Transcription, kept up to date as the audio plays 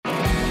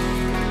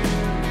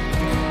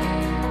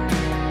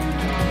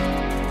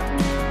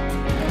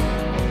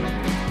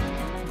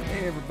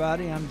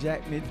everybody. I'm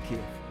Jack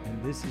Midkiff,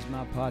 and this is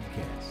my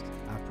podcast.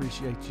 I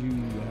appreciate you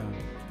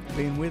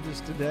being with us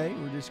today.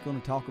 We're just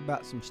going to talk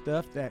about some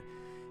stuff that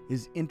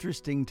is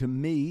interesting to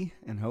me,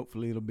 and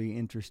hopefully it'll be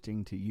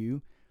interesting to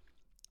you.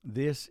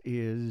 This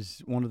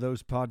is one of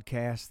those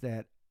podcasts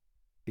that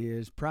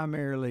is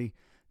primarily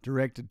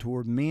directed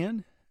toward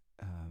men.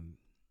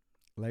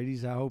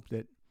 Ladies, I hope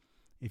that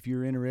if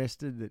you're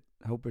interested,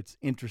 I hope it's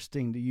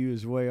interesting to you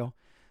as well.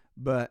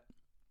 But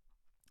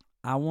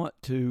I want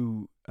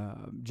to,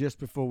 just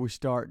before we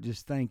start,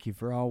 just thank you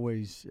for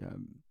always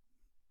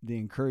the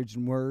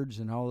encouraging words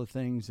and all the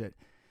things that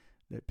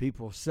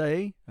people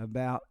say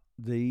about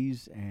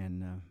these,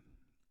 and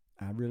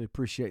I really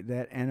appreciate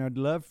that. And I'd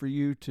love for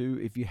you to,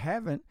 if you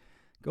haven't,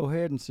 go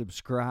ahead and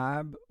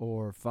subscribe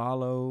or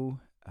follow.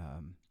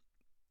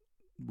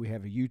 We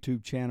have a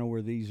YouTube channel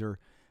where these are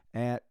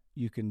at.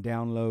 You can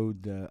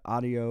download the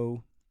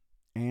audio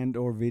and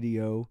or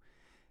video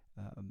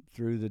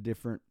through the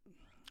different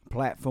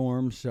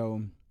platforms.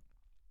 So,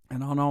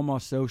 and on all my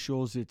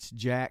socials, it's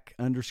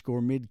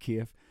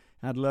Jack_Midkiff.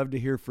 I'd love to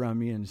hear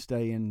from you and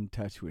stay in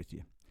touch with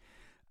you.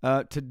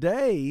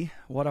 Today,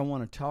 what I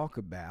want to talk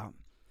about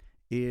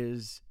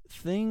is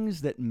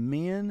things that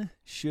men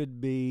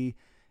should be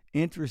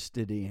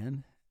interested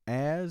in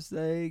as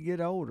they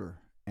get older,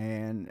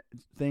 and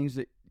things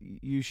that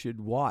you should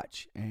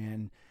watch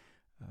and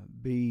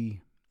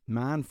be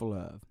mindful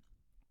of.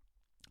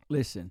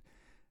 Listen,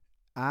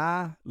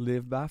 I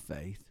live by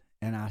faith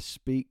and I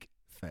speak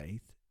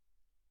faith,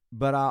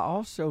 but I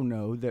also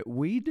know that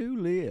we do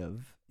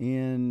live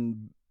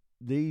in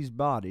these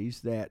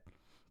bodies that,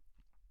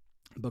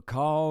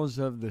 because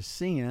of the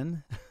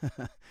sin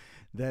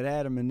that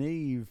Adam and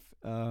Eve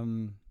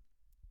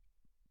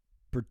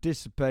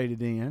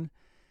participated in,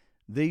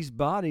 these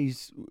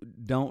bodies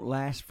don't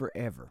last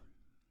forever.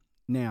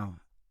 Now,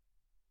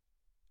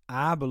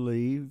 I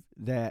believe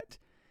that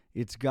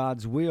it's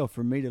God's will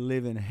for me to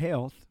live in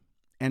health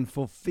and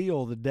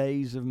fulfill the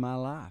days of my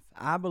life.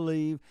 I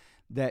believe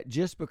that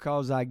just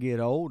because I get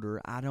older,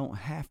 I don't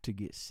have to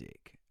get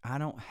sick. I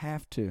don't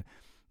have to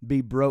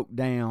be broke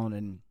down.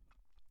 And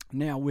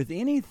now with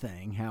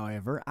anything,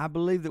 however, I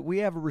believe that we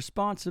have a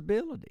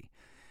responsibility.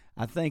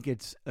 I think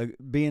it's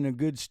being a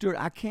good steward.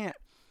 I can't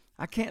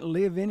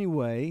live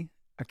anyway.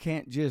 I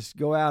can't just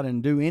go out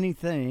and do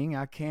anything.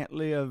 I can't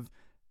live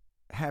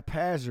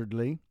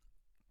haphazardly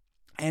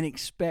and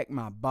expect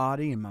my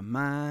body and my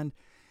mind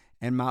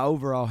and my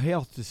overall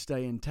health to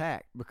stay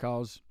intact,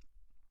 because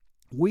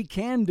we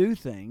can do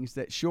things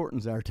that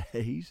shortens our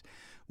days.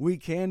 We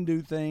can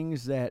do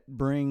things that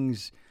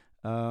brings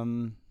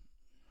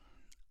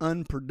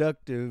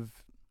unproductive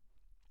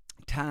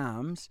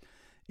times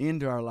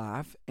into our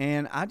life.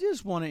 And I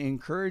just want to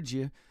encourage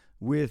you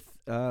with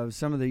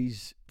some of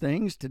these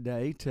things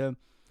today to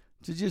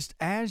just,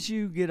 as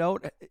you get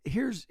old,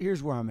 here's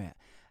where I'm at.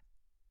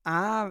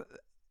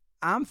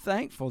 I'm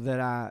thankful that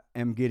I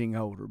am getting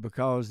older,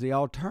 because the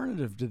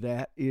alternative to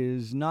that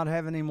is not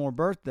having any more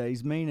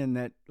birthdays, meaning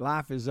that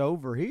life is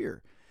over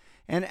here.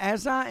 And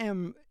as I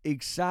am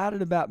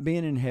excited about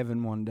being in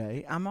heaven one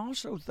day, I'm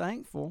also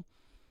thankful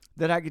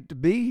that I get to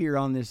be here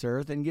on this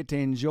earth and get to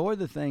enjoy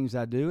the things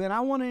I do, and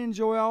I want to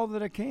enjoy all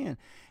that I can.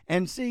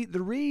 And see,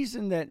 the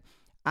reason that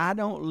I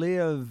don't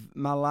live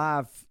my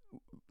life,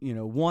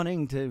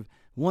 wanting to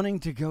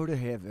go to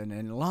heaven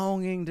and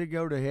longing to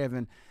go to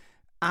heaven,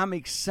 I'm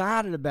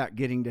excited about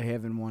getting to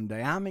heaven one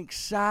day. I'm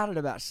excited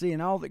about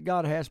seeing all that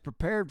God has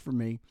prepared for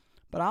me,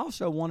 but I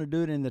also want to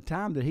do it in the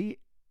time that He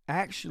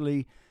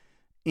actually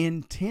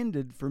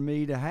intended for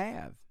me to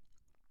have.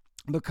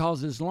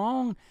 Because as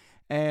long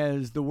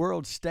as the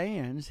world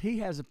stands, He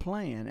has a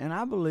plan. And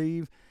I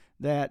believe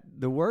that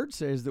the Word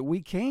says that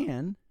we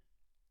can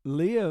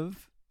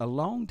live a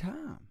long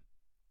time.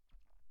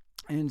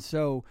 And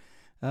so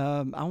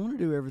I want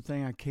to do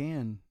everything I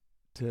can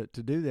to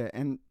do that.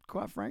 And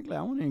quite frankly,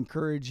 I want to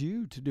encourage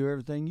you to do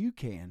everything you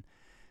can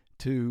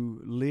to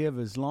live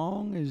as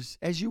long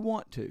as you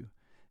want to.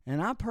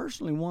 And I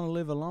personally want to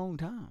live a long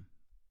time.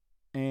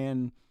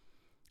 And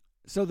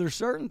so there's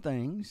certain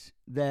things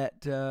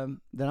that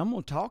I'm going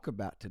to talk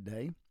about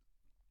today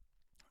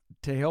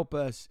to help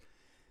us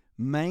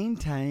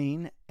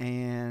maintain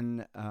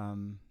and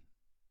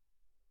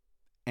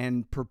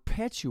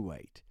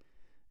perpetuate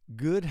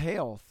good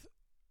health,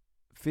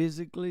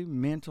 physically,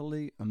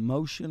 mentally,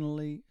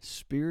 emotionally,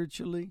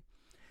 spiritually.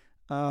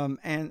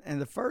 And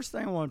the first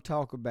thing I want to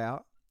talk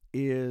about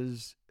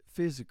is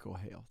physical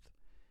health.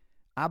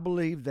 I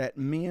believe that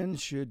men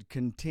should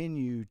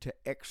continue to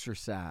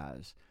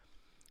exercise.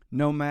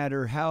 No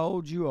matter how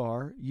old you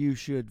are, you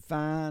should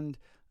find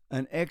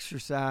an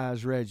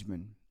exercise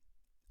regimen.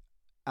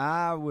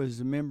 I was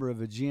a member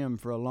of a gym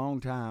for a long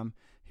time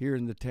here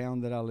in the town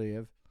that I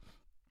live,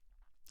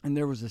 and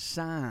there was a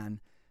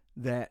sign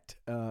that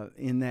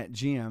in that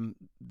gym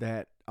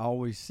that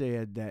always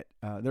said that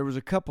there was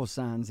a couple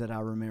signs that I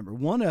remember.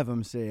 One of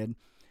them said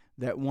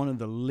that one of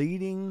the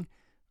leading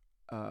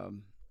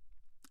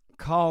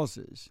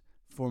causes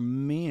for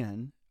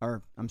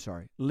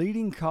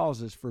leading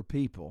causes for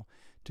people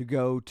to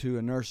go to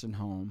a nursing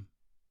home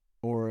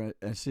or an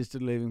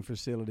assisted living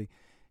facility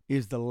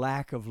is the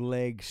lack of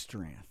leg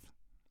strength.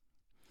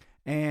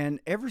 And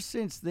ever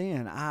since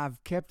then,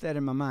 I've kept that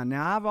in my mind.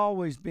 Now, I've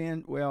always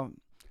been,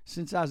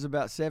 since I was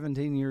about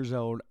 17 years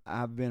old,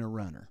 I've been a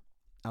runner.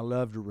 I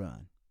love to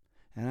run.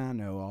 And I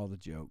know all the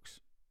jokes.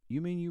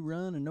 You mean you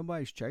run and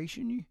nobody's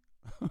chasing you?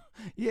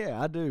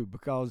 Yeah, I do,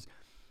 because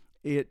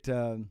it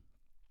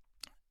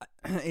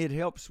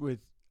helps with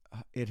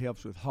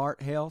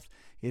heart health.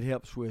 It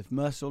helps with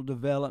muscle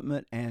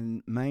development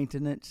and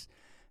maintenance.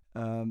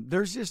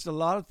 There's just a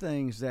lot of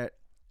things that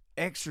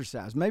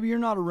exercise. Maybe you're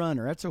not a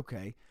runner. That's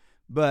okay.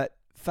 But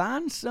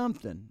find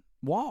something.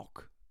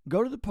 Walk.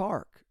 Go to the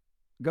park.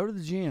 Go to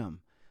the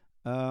gym.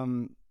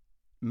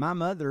 My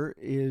mother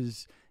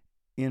is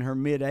in her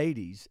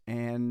mid-80s,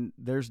 and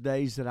there's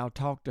days that I'll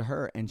talk to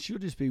her, and she'll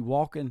just be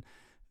walking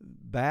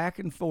back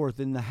and forth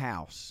in the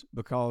house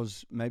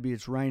because maybe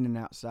it's raining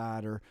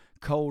outside or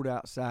cold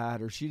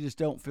outside, or she just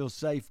don't feel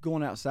safe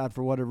going outside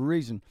for whatever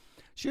reason.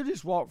 She'll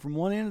just walk from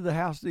one end of the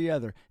house to the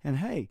other, and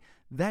hey,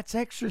 that's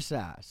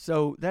exercise,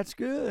 so that's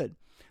good.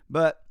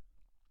 But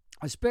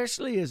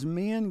especially as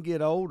men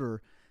get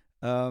older,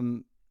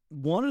 one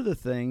of the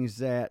things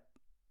that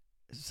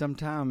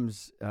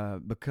sometimes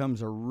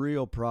becomes a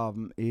real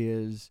problem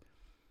is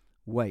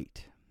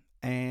weight.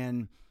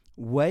 And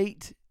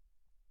weight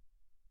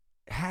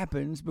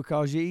happens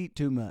because you eat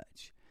too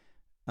much.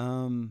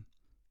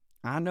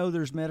 I know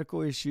there's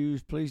medical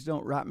issues. Please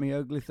don't write me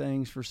ugly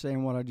things for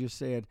saying what I just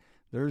said.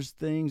 There's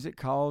things that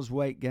cause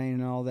weight gain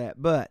and all that.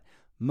 But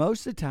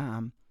most of the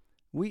time,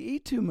 we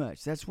eat too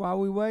much. That's why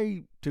we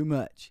weigh too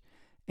much.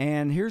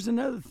 And here's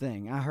another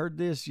thing. I heard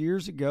this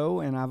years ago,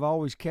 and I've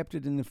always kept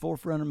it in the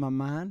forefront of my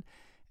mind,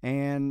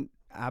 and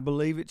I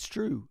believe it's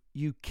true.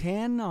 You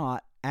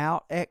cannot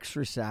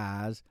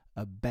out-exercise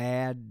a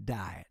bad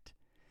diet.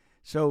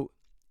 So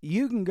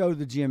you can go to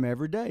the gym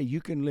every day.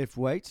 You can lift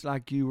weights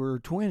like you were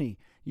 20.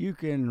 You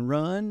can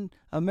run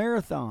a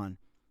marathon.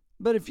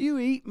 But if you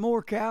eat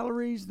more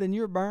calories than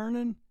you're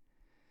burning,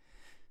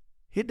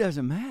 it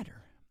doesn't matter.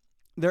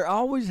 There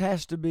always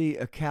has to be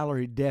a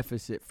calorie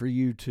deficit for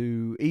you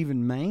to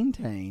even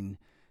maintain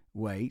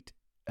weight,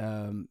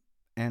 and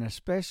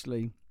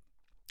especially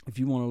if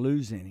you want to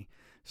lose any.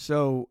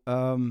 So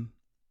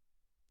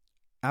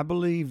I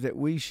believe that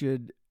we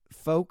should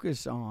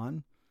focus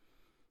on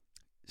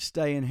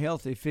staying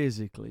healthy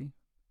physically,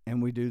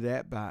 and we do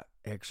that by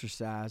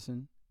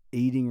exercising,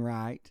 eating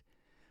right.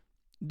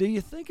 Do you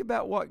think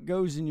about what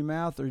goes in your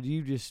mouth, or do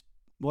you just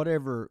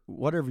whatever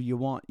you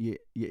want you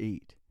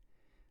eat?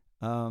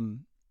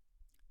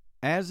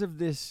 As of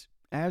this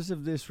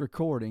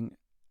recording,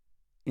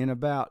 in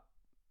about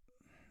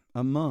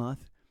a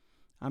month,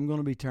 I'm going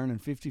to be turning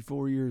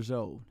 54 years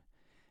old,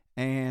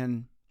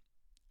 and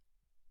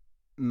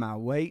my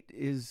weight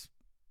is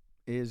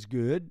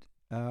good.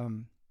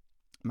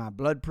 My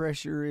blood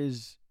pressure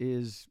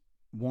is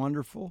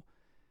wonderful.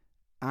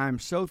 I'm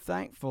so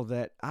thankful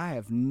that I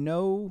have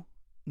none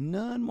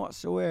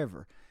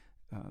whatsoever.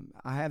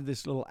 I have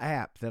this little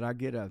app that I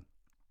get a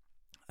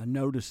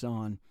notice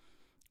on,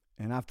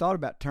 and I've thought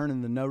about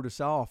turning the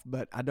notice off,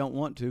 but I don't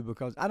want to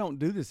because I don't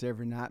do this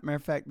every night. Matter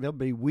of fact, there'll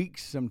be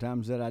weeks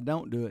sometimes that I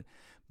don't do it,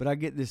 but I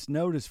get this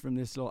notice from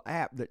this little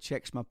app that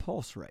checks my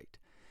pulse rate,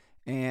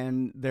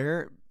 and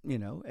there,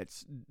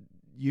 it's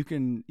you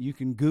can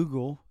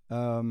Google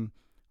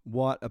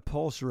what a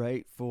pulse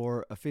rate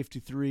for a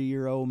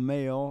 53-year-old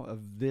male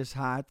of this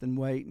height and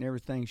weight and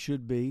everything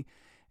should be,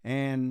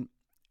 and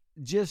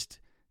just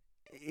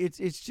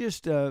it's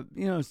just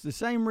it's the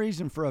same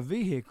reason for a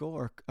vehicle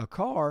or a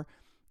car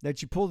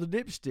that you pull the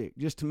dipstick,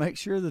 just to make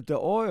sure that the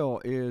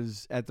oil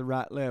is at the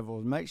right level,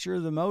 make sure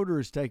the motor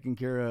is taken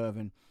care of,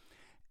 and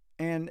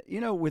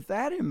with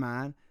that in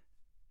mind,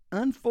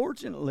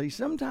 unfortunately,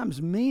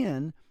 sometimes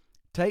men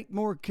take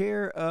more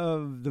care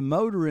of the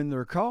motor in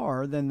their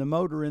car than the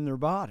motor in their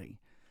body,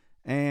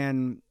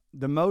 and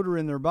the motor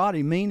in their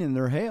body meaning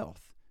their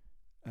health.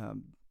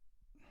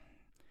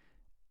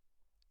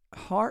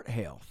 Heart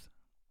health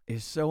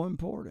is so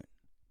important,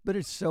 but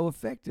it's so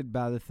affected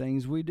by the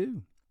things we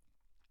do.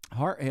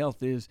 Heart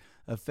health is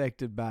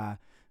affected by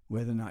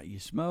whether or not you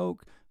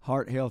smoke.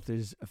 Heart health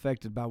is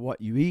affected by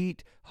what you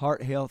eat.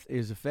 Heart health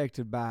is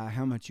affected by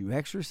how much you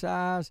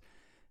exercise.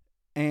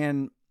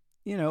 And,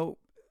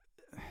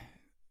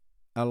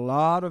 a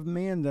lot of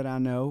men that I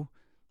know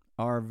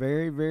are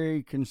very,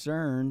 very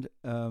concerned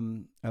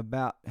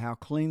about how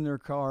clean their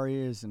car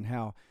is and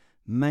how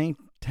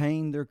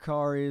maintained their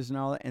car is and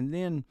all that. And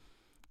then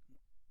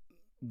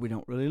we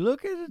don't really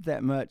look at it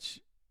that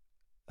much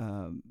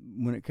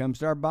when it comes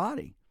to our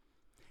body.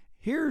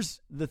 Here's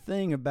the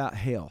thing about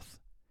health.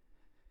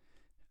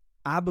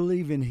 I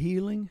believe in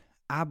healing.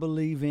 I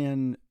believe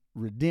in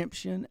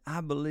redemption.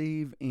 I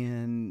believe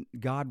in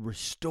God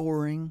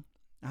restoring.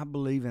 I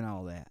believe in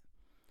all that.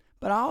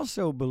 But I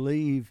also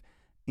believe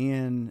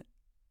in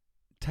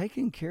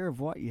taking care of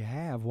what you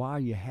have while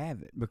you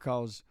have it,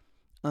 because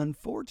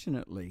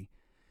unfortunately,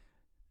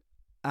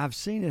 I've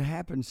seen it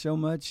happen so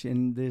much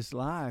in this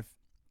life.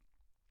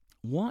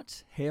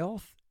 Once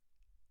health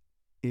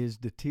is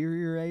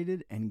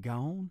deteriorated and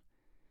gone,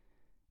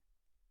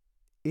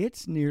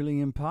 it's nearly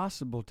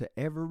impossible to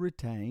ever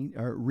regain.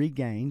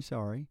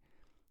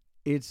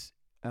 It's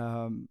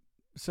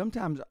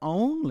sometimes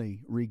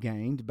only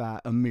regained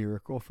by a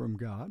miracle from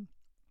God.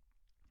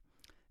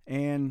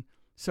 And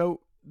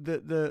so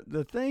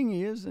the thing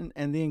is,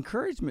 and the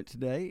encouragement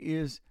today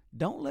is,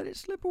 don't let it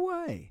slip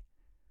away.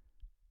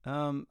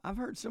 I've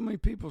heard so many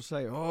people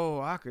say, "Oh,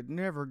 I could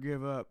never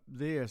give up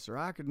this," or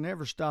 "I could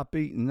never stop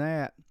eating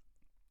that."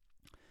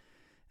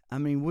 I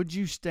mean, would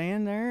you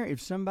stand there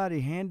if somebody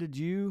handed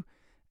you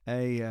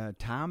a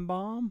time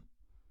bomb?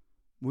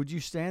 Would you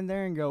stand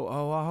there and go,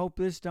 "Oh, I hope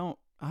this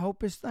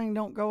thing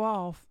don't go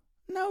off"?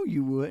 No,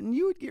 you wouldn't.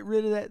 You would get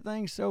rid of that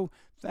thing so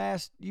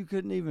fast you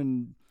couldn't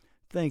even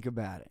think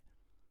about it.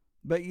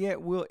 But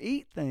yet we'll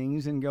eat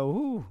things and go,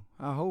 "Ooh,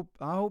 I hope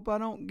I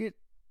don't get,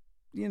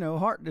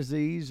 heart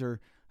disease, or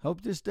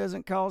hope this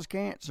doesn't cause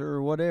cancer,"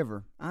 or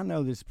whatever. I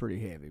know this is pretty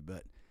heavy,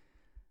 but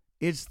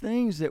it's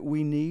things that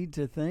we need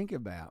to think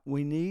about.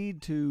 We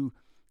need to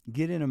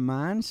get in a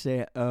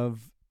mindset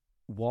of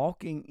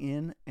walking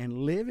in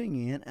and living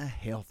in a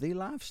healthy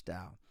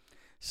lifestyle.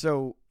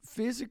 So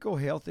physical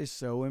health is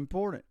so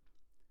important.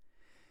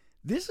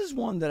 This is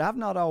one that I've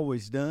not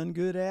always done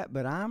good at,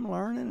 but I'm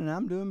learning and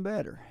I'm doing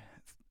better.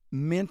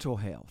 Mental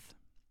health.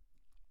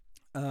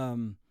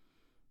 And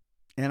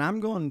I'm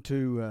going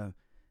to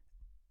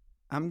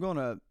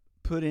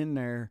put in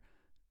there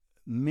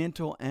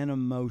mental and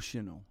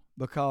emotional,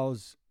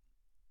 because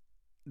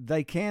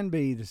they can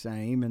be the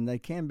same and they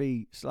can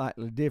be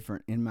slightly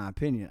different, in my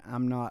opinion.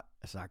 I'm not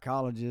a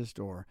psychologist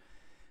or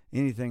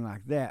anything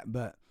like that,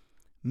 but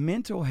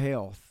mental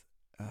health,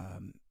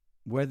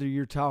 whether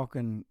you're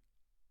talking,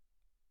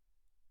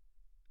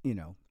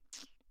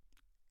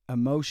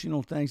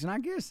 emotional things, and I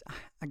guess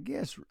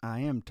I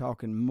am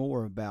talking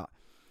more about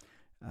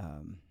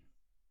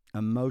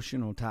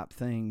emotional type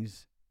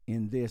things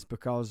in this,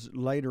 because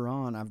later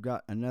on I've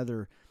got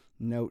another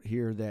note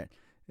here that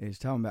is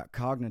talking about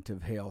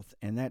cognitive health,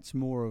 and that's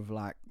more of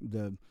like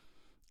the,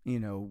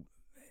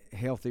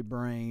 healthy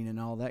brain and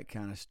all that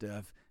kind of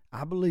stuff.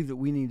 I believe that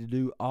we need to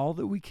do all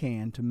that we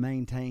can to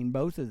maintain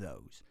both of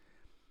those.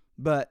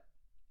 But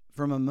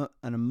from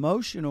an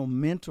emotional,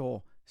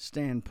 mental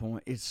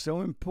standpoint, it's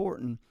so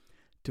important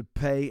to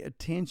pay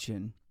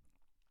attention.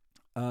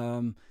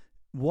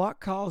 What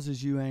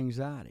causes you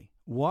anxiety?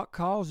 What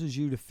causes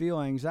you to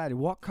feel anxiety?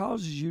 What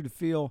causes you to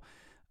feel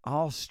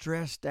all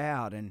stressed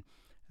out? And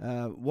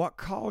what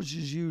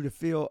causes you to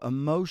feel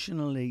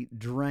emotionally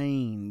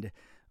drained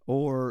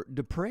or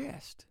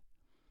depressed?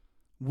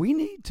 We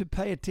need to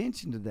pay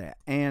attention to that.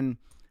 And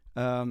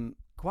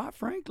quite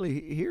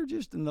frankly, here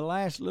just in the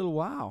last little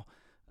while,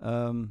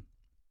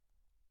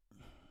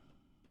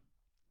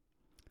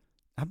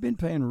 I've been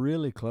paying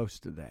really close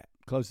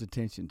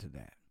attention to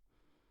that.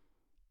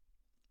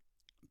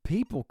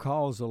 People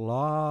cause a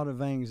lot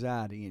of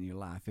anxiety in your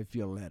life if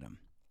you let them.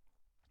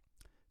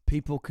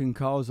 People can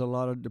cause a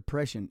lot of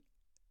depression,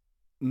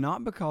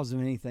 not because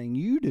of anything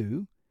you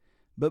do,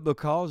 but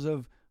because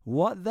of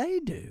what they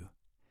do.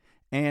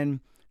 And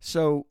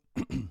so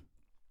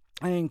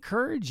I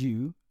encourage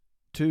you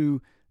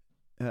to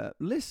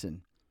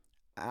listen.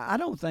 I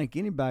don't think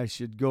anybody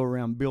should go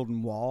around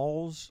building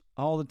walls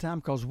all the time,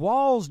 because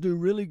walls do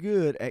really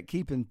good at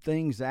keeping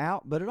things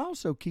out, but it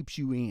also keeps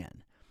you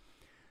in.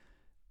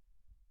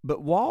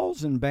 But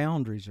walls and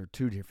boundaries are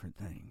two different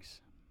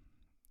things.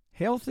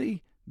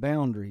 Healthy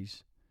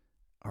boundaries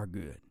are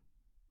good,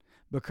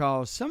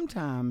 because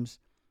sometimes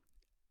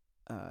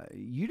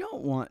you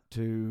don't want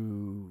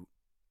to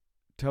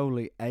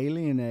totally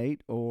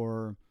alienate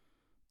or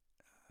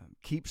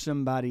keep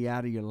somebody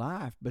out of your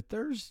life, but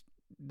there's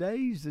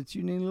days that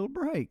you need a little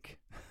break.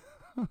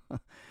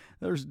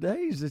 There's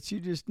days that you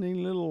just need a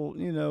little,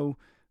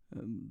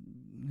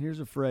 here's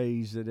a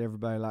phrase that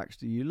everybody likes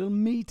to use, little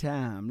me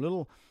time,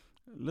 little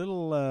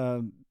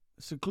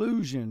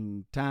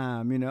seclusion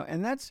time,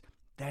 and that's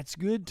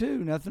good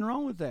too. Nothing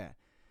wrong with that.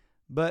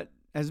 But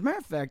as a matter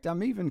of fact,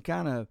 I'm even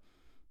kind of,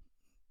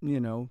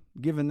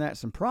 giving that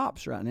some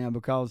props right now,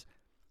 because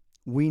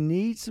we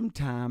need some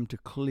time to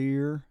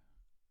clear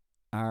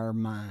our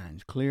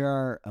minds, clear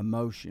our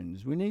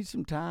emotions. We need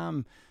some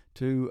time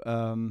to,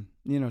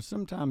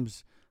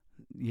 sometimes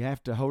you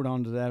have to hold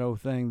on to that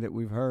old thing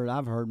that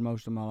I've heard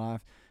most of my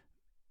life.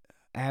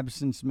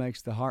 Absence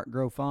makes the heart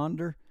grow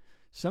fonder.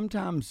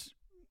 Sometimes,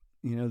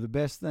 the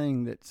best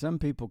thing that some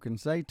people can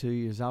say to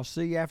you is, "I'll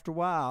see you after a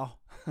while."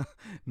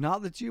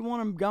 Not that you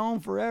want them gone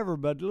forever,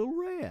 but a little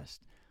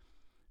rest.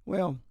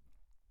 Well,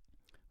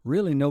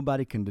 really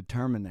nobody can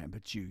determine that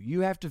but you. You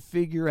have to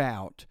figure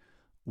out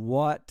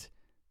what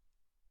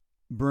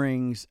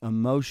brings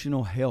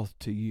emotional health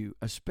to you,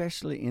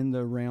 especially in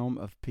the realm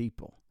of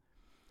people.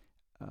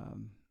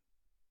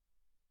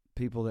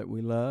 People that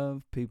we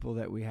love, people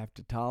that we have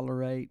to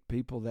tolerate,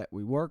 people that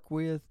we work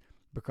with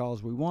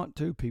because we want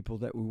to, people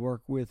that we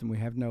work with and we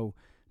have no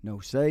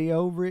say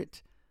over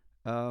it.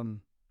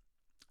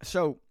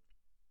 So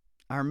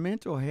our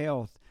mental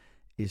health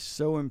is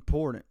so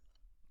important.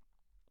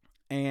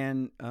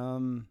 And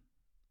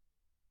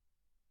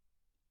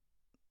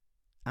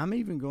I'm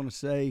even going to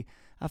say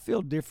I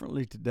feel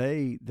differently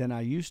today than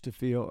I used to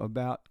feel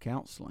about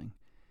counseling.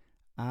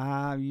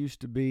 I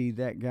used to be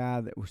that guy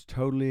that was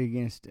totally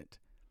against it.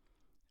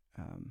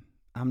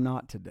 I'm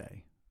not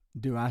today.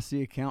 Do I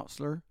see a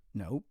counselor?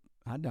 Nope,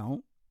 I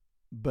don't.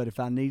 But if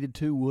I needed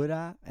to, would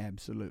I?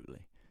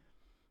 Absolutely.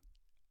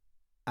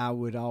 I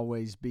would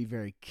always be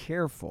very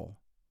careful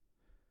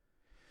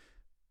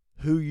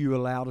who you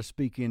allow to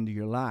speak into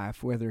your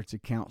life, whether it's a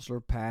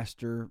counselor,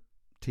 pastor,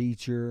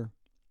 teacher,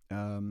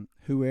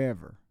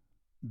 whoever.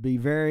 Be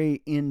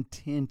very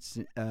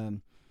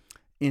intentional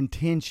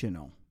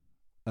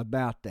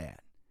about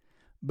that.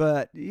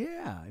 But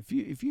yeah, if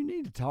you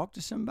need to talk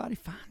to somebody,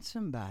 find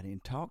somebody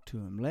and talk to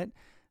them.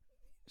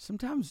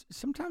 Sometimes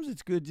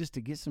it's good just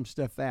to get some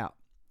stuff out.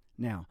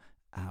 Now,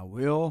 I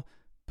will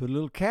put a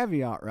little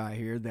caveat right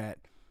here that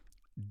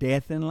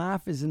death and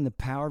life is in the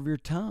power of your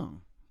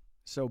tongue.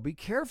 So be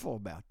careful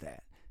about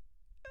that.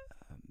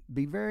 I'm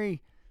going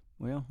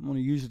to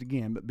use it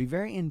again, but be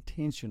very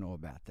intentional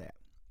about that.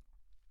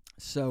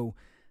 So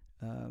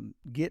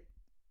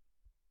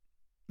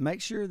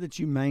make sure that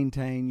you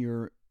maintain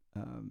your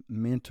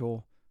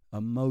mental,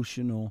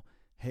 emotional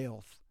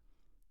health.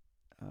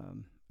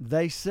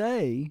 They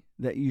say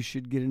that you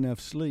should get enough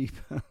sleep.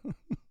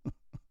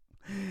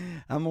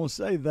 I'm going to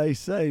say they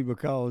say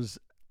because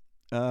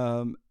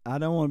I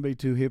don't want to be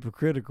too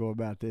hypocritical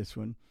about this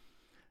one.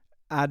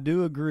 I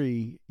do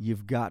agree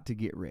you've got to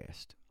get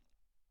rest.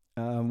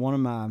 One of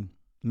my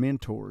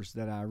mentors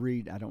that I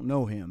read, I don't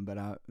know him, but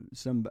a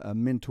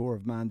mentor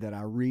of mine that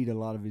I read a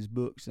lot of his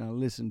books and I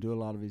listen to a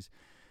lot of his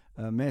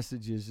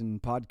messages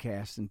and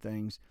podcasts and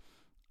things.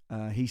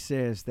 He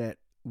says that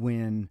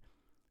when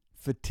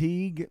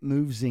fatigue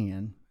moves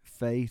in,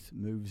 faith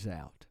moves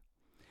out.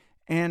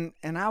 And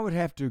I would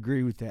have to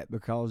agree with that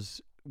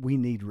because we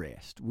need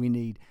rest.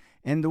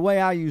 And the way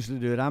I usually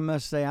do it, I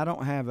must say I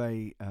don't have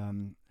a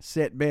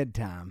set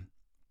bedtime,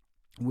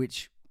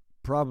 which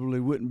probably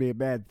wouldn't be a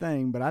bad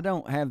thing, but I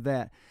don't have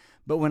that.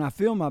 But when I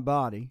feel my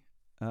body,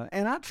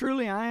 and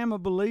I am a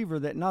believer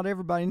that not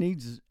everybody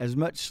needs as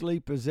much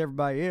sleep as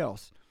everybody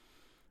else,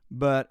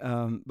 but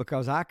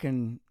because I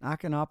can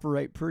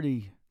operate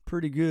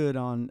pretty good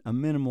on a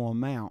minimal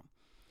amount.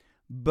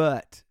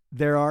 But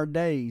there are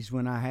days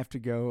when I have to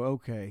go,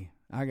 okay,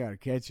 I got to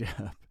catch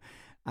up.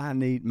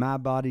 My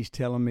body's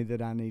telling me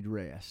that I need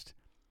rest.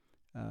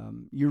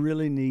 You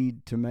really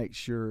need to make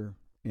sure,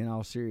 in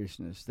all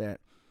seriousness, that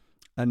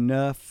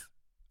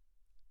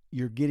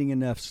you're getting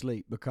enough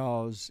sleep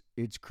because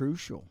it's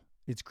crucial.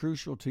 It's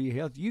crucial to your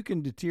health. You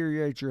can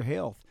deteriorate your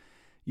health.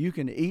 You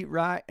can eat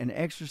right and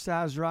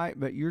exercise right,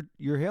 but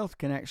your health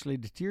can actually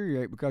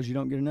deteriorate because you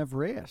don't get enough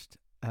rest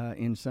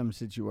in some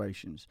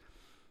situations.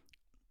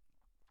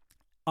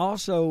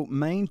 Also,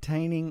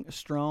 maintaining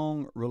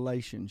strong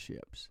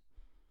relationships.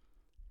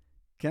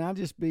 Can I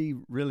just be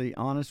really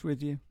honest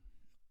with you?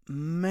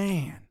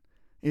 Man,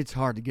 it's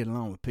hard to get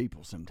along with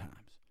people sometimes.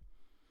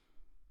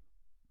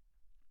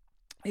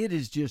 It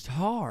is just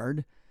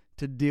hard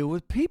to deal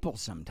with people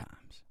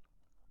sometimes.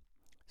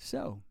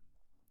 So,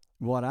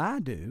 what I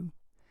do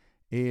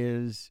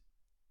is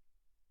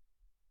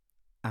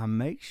I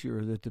make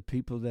sure that the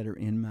people that are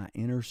in my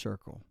inner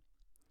circle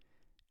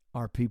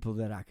are people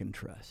that I can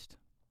trust.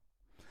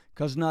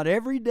 Because not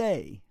every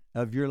day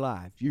of your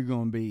life you're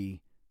going to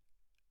be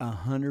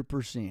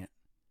 100%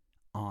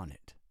 on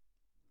it.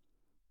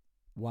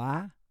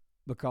 Why?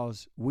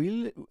 Because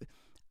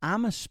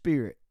I'm a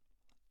spirit,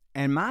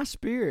 and my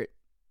spirit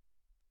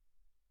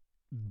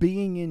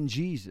being in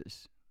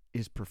Jesus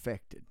is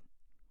perfected.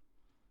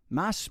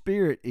 My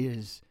spirit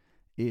is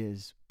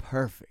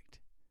perfect.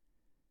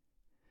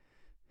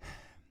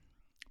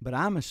 But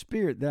I'm a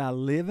spirit that I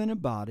live in a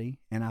body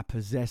and I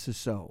possess a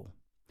soul.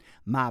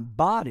 My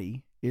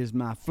body is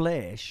my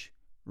flesh,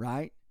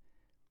 right?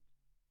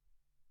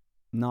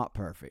 Not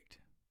perfect.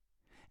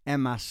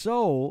 And my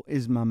soul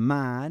is my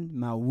mind,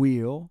 my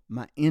will,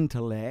 my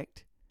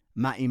intellect,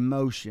 my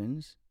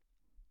emotions.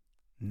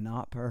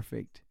 Not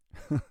perfect.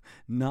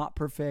 Not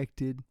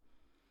perfected.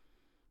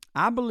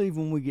 I believe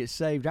when we get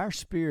saved, our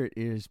spirit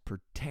is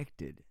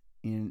protected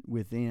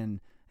within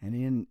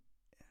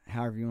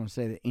however you want to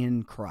say that,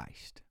 in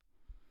Christ.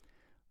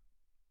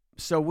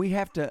 So we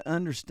have to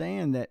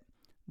understand that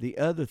the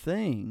other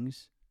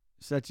things,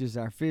 such as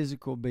our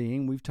physical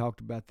being, we've talked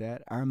about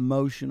that, our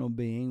emotional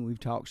being, we've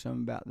talked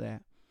some about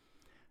that.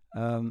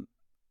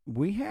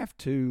 We have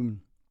to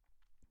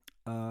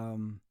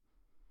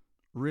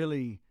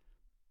really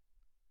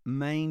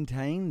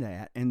maintain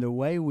that, and the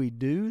way we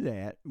do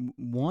that,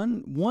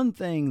 one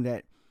thing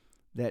that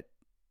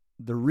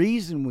the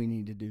reason we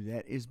need to do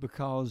that is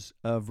because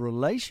of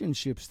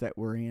relationships that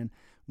we're in.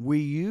 We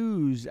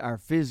use our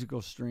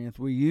physical strength,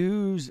 we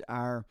use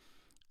our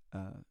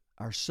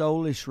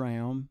soulish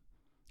realm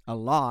a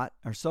lot.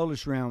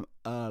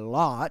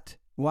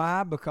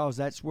 Why? Because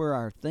that's where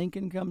our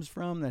thinking comes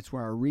from. That's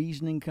where our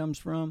reasoning comes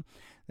from.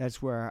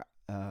 That's where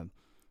the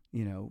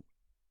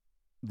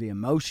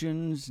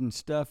emotions and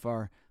stuff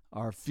are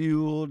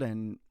fueled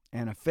and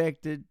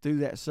affected through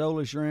that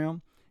soulish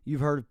realm.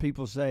 You've heard of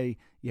people say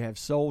you have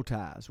soul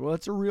ties. Well,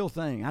 it's a real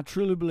thing. I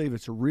truly believe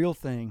it's a real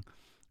thing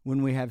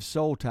when we have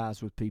soul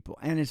ties with people.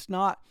 And it's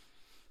not,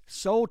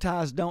 soul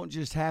ties don't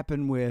just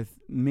happen with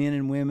men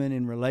and women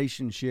in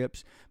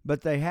relationships,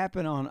 but they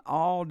happen on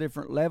all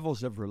different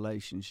levels of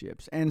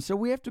relationships. And so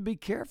we have to be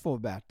careful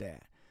about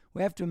that.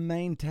 We have to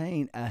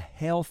maintain a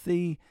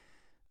healthy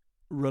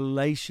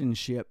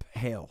relationship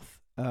health.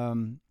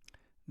 I'm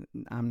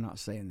not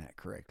saying that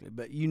correctly,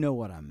 but you know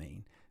what I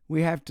mean.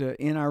 We have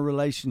to, in our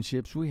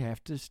relationships, we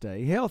have to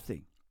stay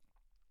healthy.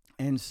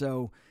 And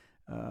so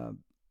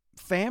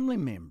family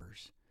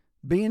members,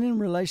 being in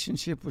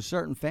relationship with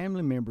certain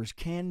family members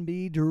can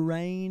be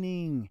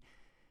draining.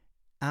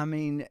 I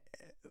mean,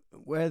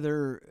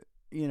 whether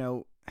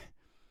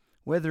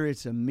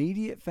it's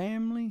immediate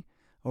family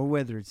or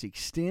whether it's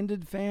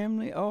extended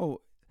family.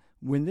 Oh,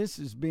 when this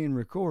is being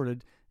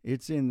recorded,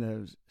 it's in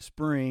the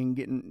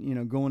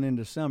spring, going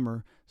into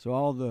summer.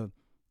 So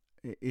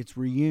it's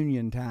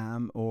reunion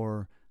time,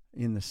 or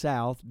in the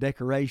South,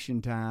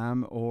 decoration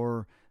time,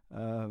 or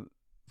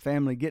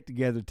family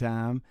get-together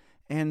time.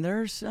 And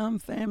there's some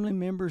family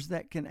members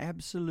that can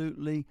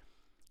absolutely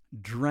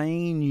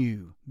drain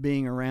you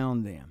being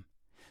around them.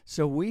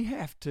 So we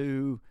have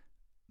to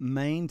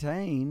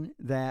maintain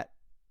that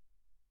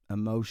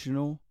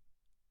emotional,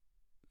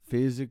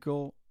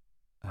 physical,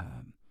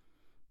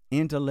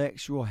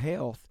 intellectual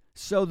health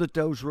so that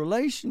those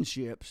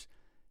relationships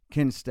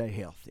can stay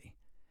healthy.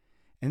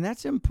 And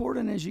that's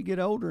important as you get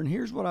older. And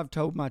here's what I've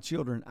told my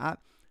children.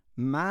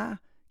 My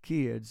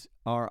kids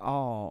are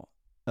all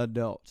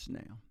adults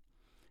now.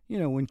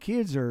 When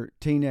kids are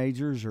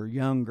teenagers or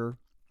younger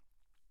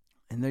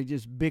and they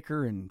just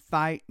bicker and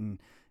fight and,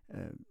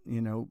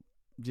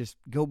 just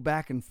go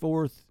back and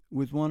forth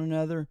with one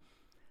another,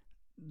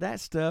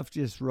 that stuff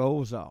just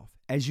rolls off.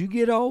 As you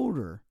get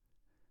older,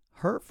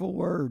 hurtful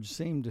words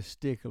seem to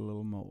stick a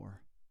little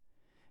more.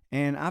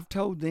 And I've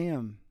told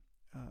them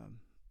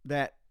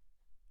that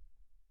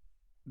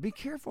be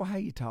careful how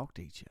you talk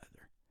to each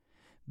other.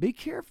 Be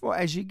careful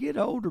as you get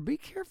older. Be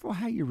careful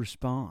how you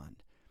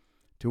respond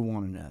to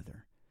one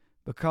another.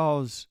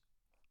 Because,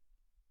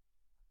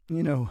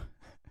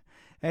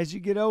 as you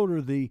get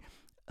older, the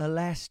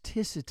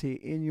elasticity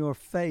in your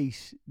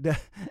face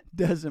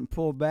doesn't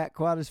pull back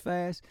quite as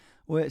fast.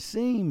 Well, it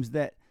seems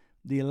that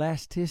the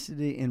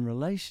elasticity in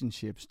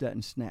relationships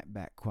doesn't snap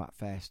back quite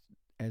fast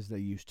as they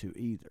used to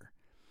either.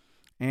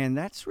 And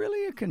that's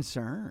really a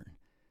concern.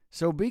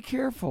 So be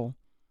careful,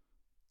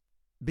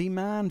 be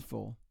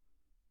mindful,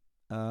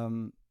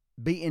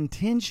 be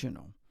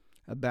intentional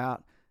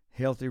about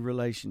healthy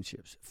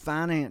relationships.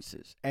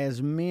 Finances. As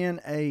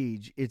men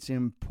age, it's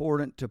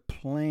important to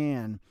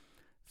plan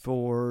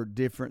for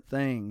different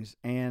things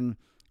and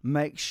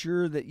make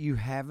sure that you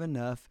have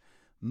enough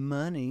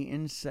money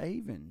in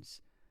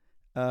savings.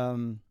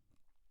 You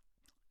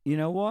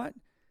know what?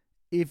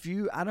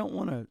 I don't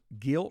want to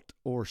guilt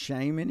or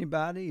shame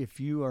anybody if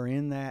you are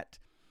in that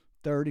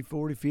 30,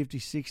 40, 50,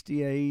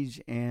 60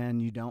 age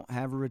and you don't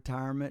have a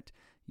retirement,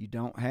 you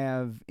don't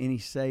have any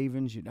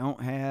savings, you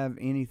don't have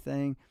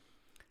anything.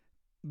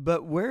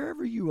 But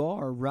wherever you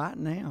are right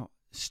now,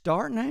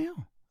 start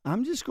now.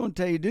 I'm just going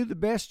to tell you, do the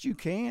best you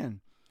can.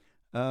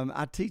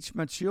 I teach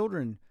my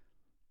children,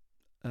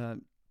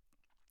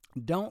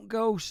 don't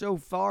go so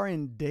far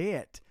in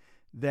debt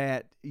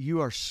that you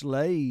are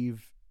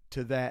slave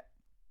to that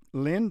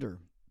lender.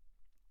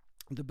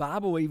 The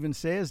Bible even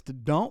says to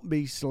don't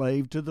be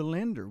slave to the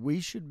lender. We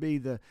should be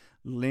the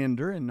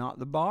lender and not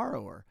the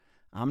borrower.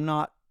 I'm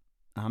not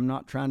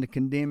trying to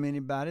condemn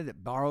anybody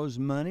that borrows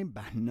money,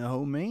 by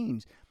no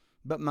means.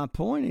 But my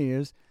point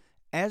is,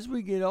 as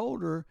we get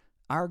older,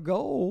 our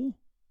goal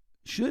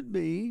should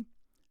be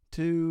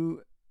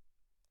to,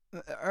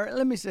 or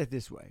let me say it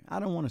this way. I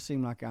don't want to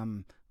seem like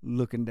I'm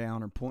looking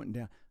down or pointing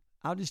down.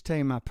 I'll just tell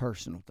you my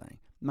personal thing.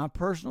 My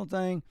personal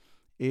thing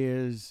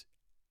is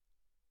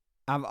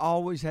I've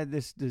always had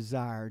this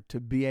desire to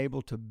be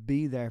able to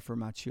be there for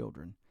my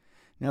children.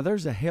 Now,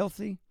 there's a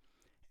healthy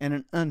and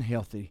an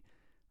unhealthy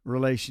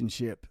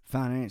relationship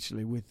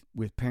financially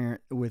with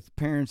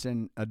parents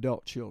and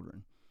adult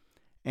children.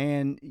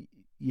 And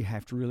you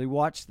have to really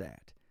watch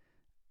that.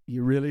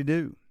 You really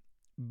do.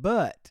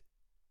 But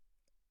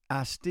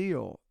I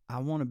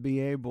want to be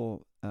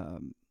able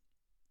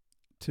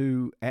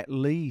to at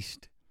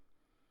least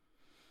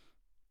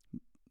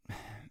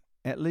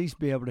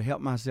be able to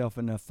help myself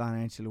enough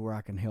financially where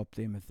I can help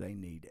them if they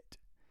need it.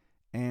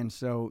 And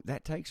so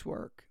that takes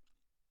work.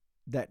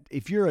 That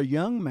if you're a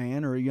young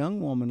man or a young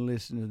woman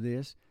listening to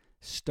this,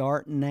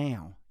 start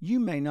now. You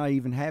may not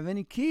even have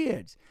any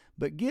kids,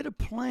 but get a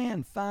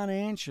plan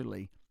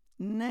financially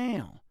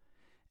now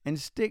and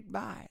stick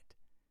by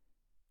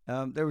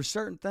it. There were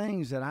certain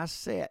things that I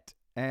set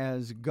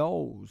as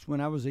goals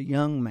when I was a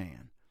young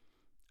man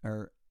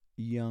or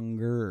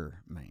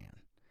younger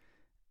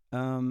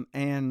man.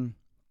 And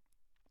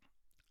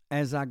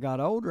as I got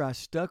older, I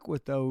stuck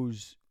with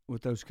those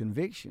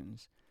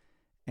convictions,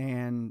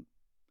 and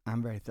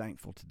I'm very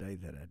thankful today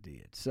that I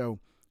did. So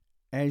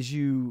as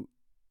you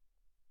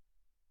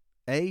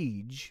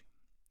age,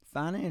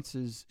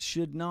 finances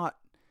should not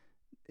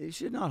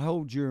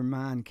hold your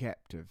mind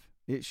captive.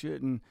 It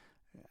shouldn't.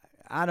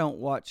 I don't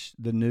watch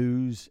the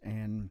news,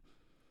 and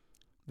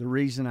the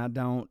reason I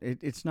don't,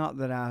 it's not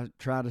that I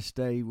try to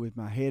stay with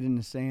my head in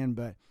the sand,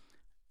 but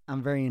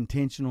I'm very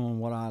intentional in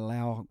what I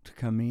allow to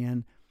come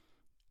in.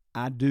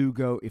 I do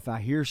go, if I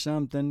hear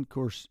something, of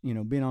course,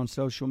 being on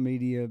social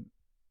media,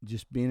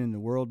 just being in the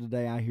world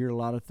today, I hear a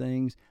lot of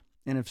things.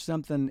 And if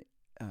something,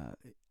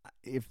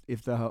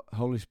 if the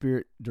Holy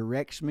Spirit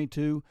directs me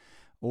to,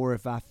 or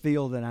if I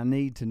feel that I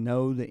need to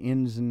know the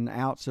ins and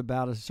outs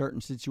about a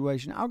certain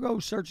situation, I'll go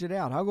search it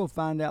out. I'll go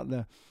find out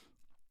the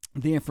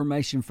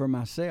information for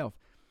myself.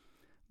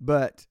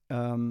 But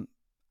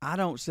I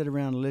don't sit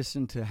around and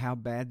listen to how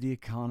bad the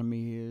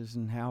economy is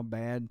and how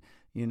bad,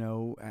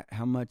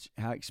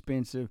 how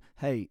expensive.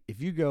 Hey,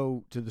 if you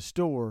go to the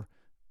store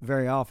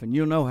very often,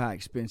 you'll know how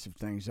expensive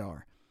things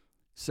are.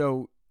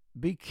 So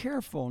be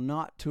careful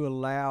not to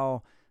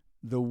allow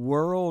the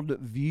world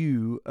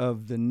view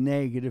of the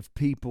negative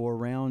people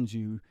around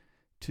you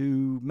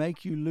to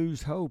make you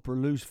lose hope or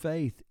lose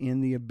faith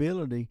in the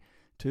ability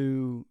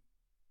to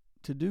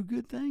do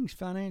good things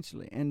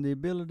financially and the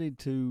ability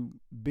to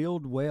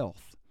build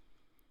wealth.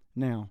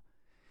 Now,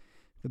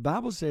 the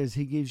Bible says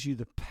he gives you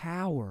the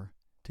power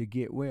to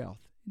get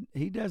wealth.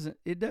 It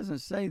doesn't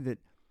say that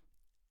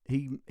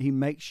he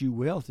makes you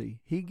wealthy.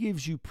 He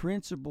gives you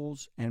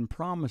principles and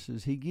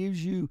promises. He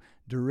gives you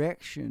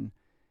direction.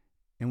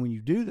 And when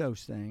you do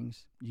those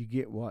things, you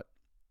get what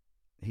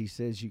he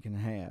says you can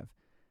have.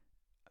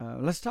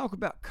 Let's talk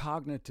about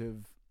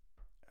cognitive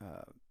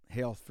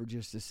health for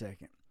just a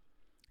second.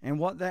 And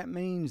what that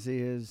means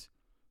is,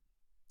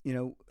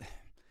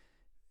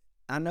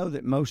 I know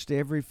that most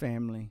every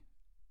family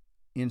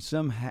in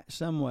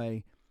some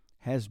way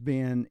has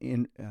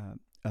been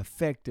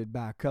affected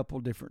by a couple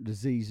different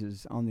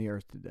diseases on the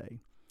earth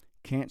today.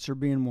 Cancer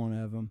being one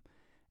of them,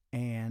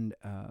 and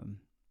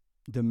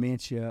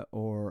dementia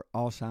or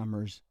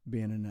Alzheimer's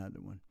being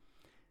another one.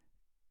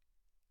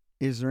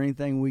 Is there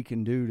anything we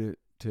can do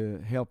to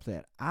help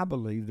that? I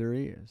believe there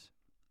is.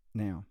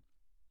 Now,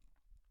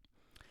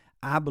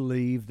 I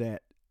believe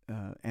that,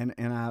 and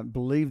I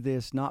believe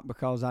this not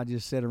because I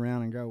just sit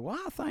around and go, well,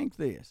 I think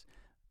this.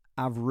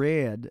 I've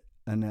read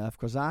enough,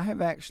 because I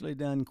have actually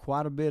done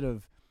quite a bit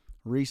of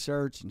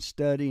research and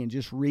study and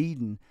just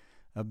reading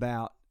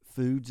about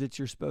foods that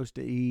you're supposed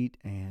to eat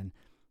and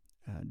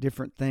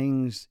different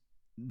things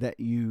that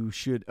you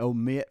should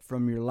omit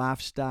from your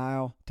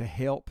lifestyle to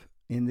help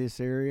in this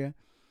area.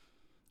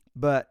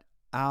 But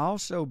I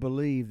also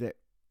believe that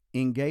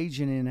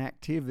engaging in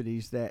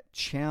activities that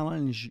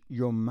challenge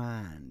your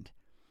mind.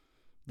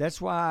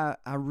 That's why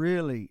I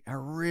really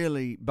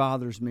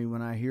bothers me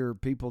when I hear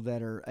people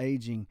that are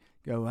aging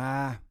go,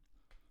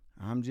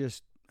 I'm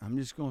just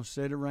going to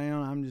sit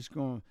around.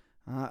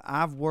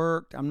 I've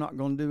worked. I'm not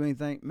going to do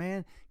anything.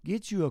 Man,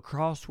 get you a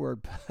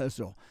crossword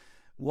puzzle.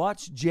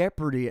 Watch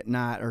Jeopardy at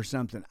night or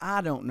something.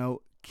 I don't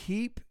know.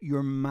 Keep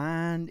your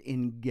mind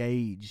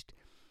engaged.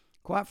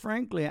 Quite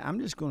frankly, I'm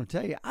just going to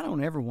tell you, I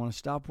don't ever want to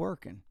stop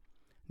working.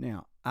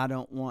 Now, I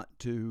don't want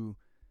to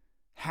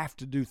have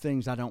to do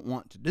things I don't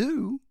want to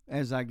do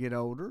as I get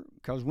older,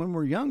 because when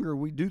we're younger,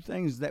 we do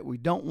things that we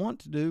don't want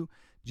to do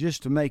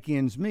just to make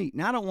ends meet.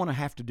 Now, I don't want to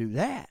have to do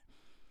that,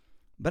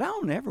 but I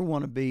don't ever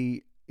want to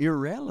be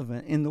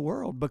irrelevant in the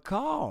world,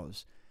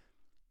 because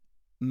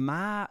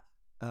my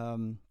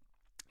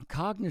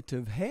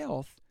cognitive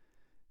health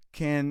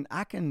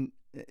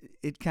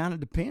it kind of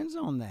depends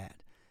on that.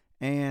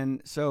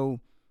 And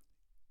so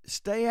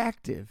stay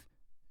active.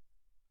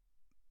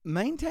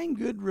 Maintain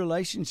good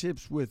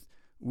relationships with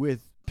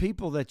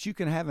people that you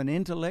can have an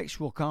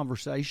intellectual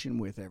conversation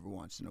with every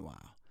once in a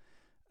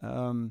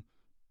while.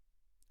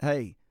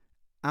 Hey,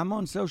 I'm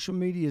on social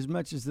media as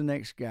much as the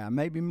next guy,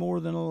 maybe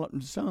more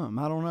than some,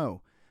 I don't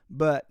know.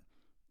 But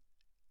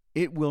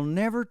it will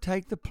never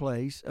take the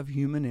place of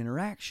human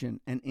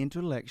interaction and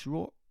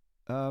intellectual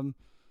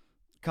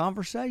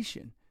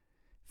conversation.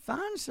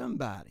 Find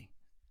somebody.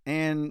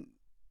 And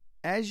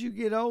as you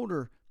get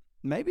older,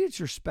 maybe it's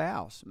your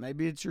spouse,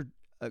 maybe it's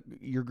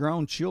your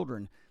grown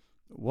children,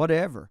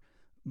 whatever.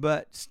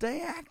 But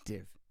stay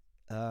active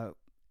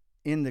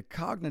in the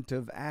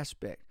cognitive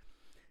aspect.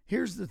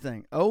 Here's the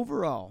thing.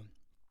 Overall,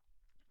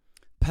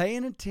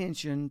 paying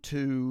attention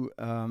to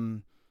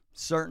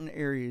certain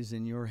areas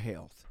in your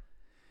health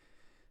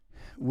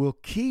will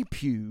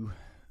keep you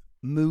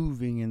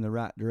moving in the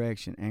right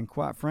direction, and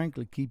quite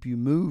frankly, keep you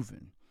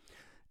moving.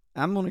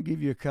 I'm going to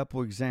give you a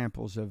couple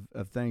examples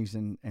of things,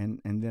 and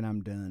then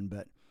I'm done.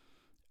 But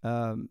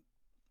a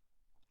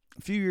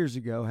few years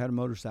ago, I had a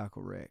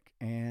motorcycle wreck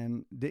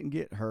and didn't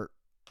get hurt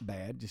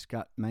bad, just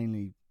got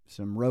mainly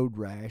some road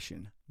rash,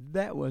 and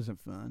that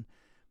wasn't fun.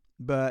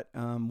 But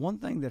one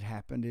thing that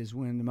happened is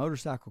when the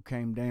motorcycle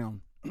came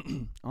down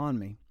on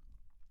me,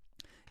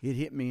 it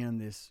hit me on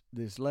this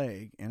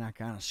leg, and I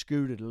kind of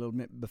scooted a little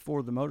bit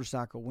before the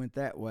motorcycle went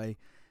that way,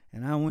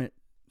 and I went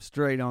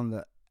straight on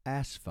the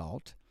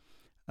asphalt.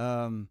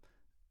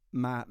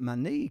 My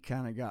knee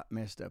kind of got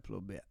messed up a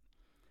little bit,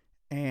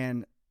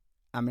 and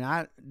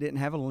I didn't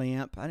have a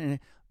limp.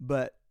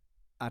 But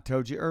I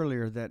told you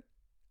earlier that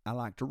I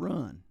like to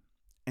run.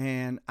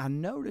 And I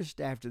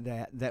noticed after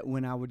that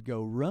when I would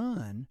go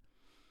run,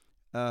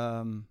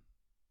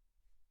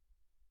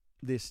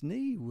 this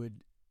knee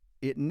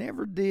it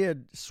never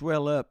did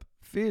swell up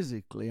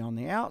physically on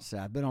the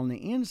outside, but on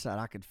the inside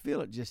I could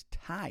feel it just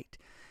tight.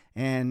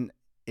 And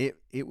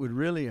it would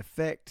really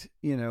affect,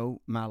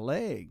 my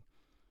leg.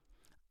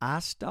 I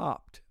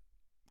stopped,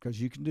 because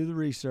you can do the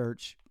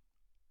research.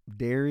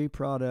 Dairy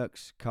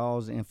products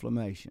cause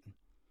inflammation.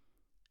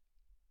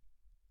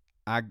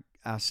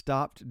 I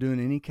stopped doing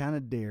any kind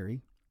of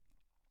dairy.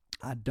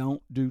 I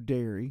don't do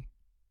dairy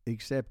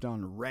except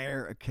on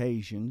rare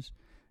occasions.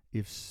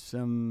 If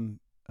some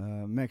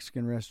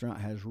Mexican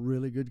restaurant has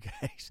really good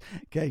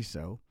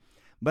queso,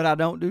 but I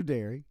don't do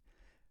dairy.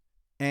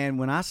 And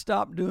when I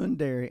stopped doing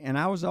dairy, and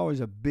I was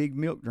always a big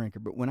milk drinker,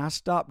 but when I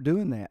stopped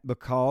doing that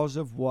because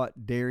of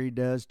what dairy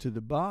does to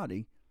the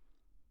body,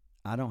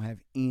 I don't have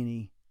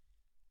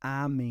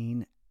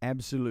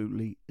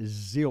absolutely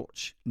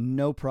zilch,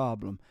 no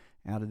problem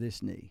out of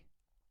this knee.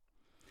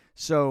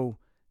 So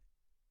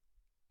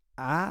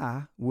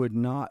I would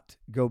not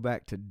go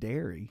back to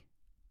dairy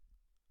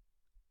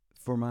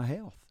for my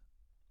health.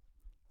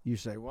 You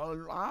say, well,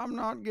 I'm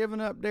not giving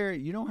up dairy.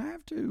 You don't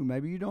have to.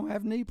 Maybe you don't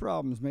have knee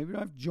problems. Maybe you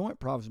don't have joint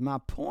problems. My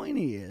point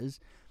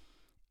is,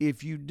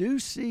 if you do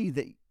see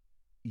that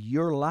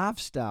your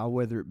lifestyle,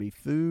 whether it be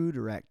food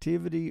or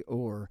activity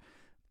or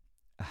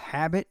a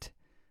habit,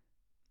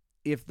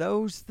 if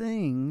those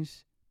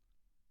things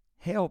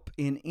help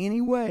in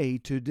any way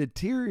to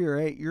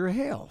deteriorate your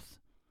health,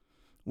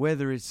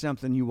 whether it's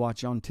something you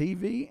watch on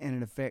TV and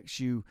it affects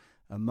you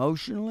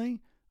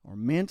emotionally or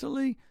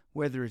mentally,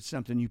 whether it's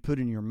something you put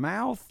in your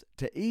mouth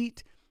to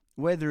eat,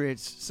 whether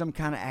it's some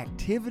kind of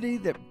activity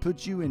that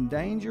puts you in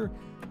danger,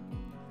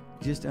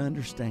 just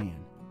understand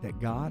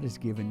that God has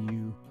given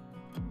you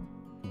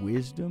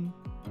wisdom,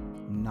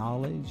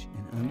 knowledge,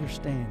 and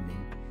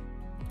understanding,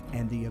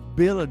 and the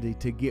ability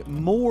to get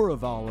more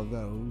of all of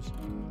those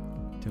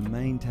to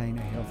maintain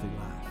a healthy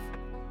life,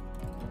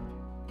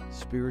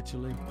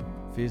 spiritually,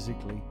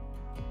 physically,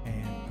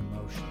 and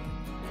emotionally.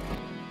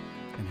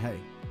 And hey,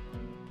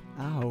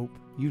 I hope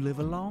you live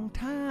a long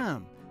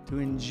time to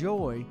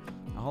enjoy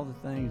all the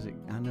things that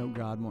I know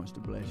God wants to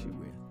bless you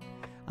with.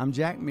 I'm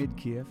Jack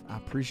Midkiff. I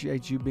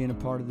appreciate you being a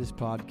part of this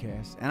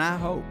podcast, and I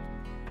hope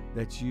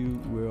that you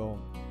will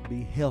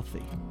be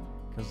healthy,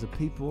 because the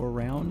people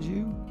around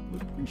you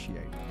would appreciate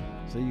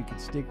it, so you can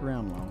stick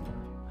around longer.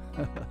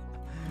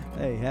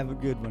 Hey, have a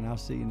good one. I'll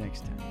see you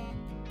next time.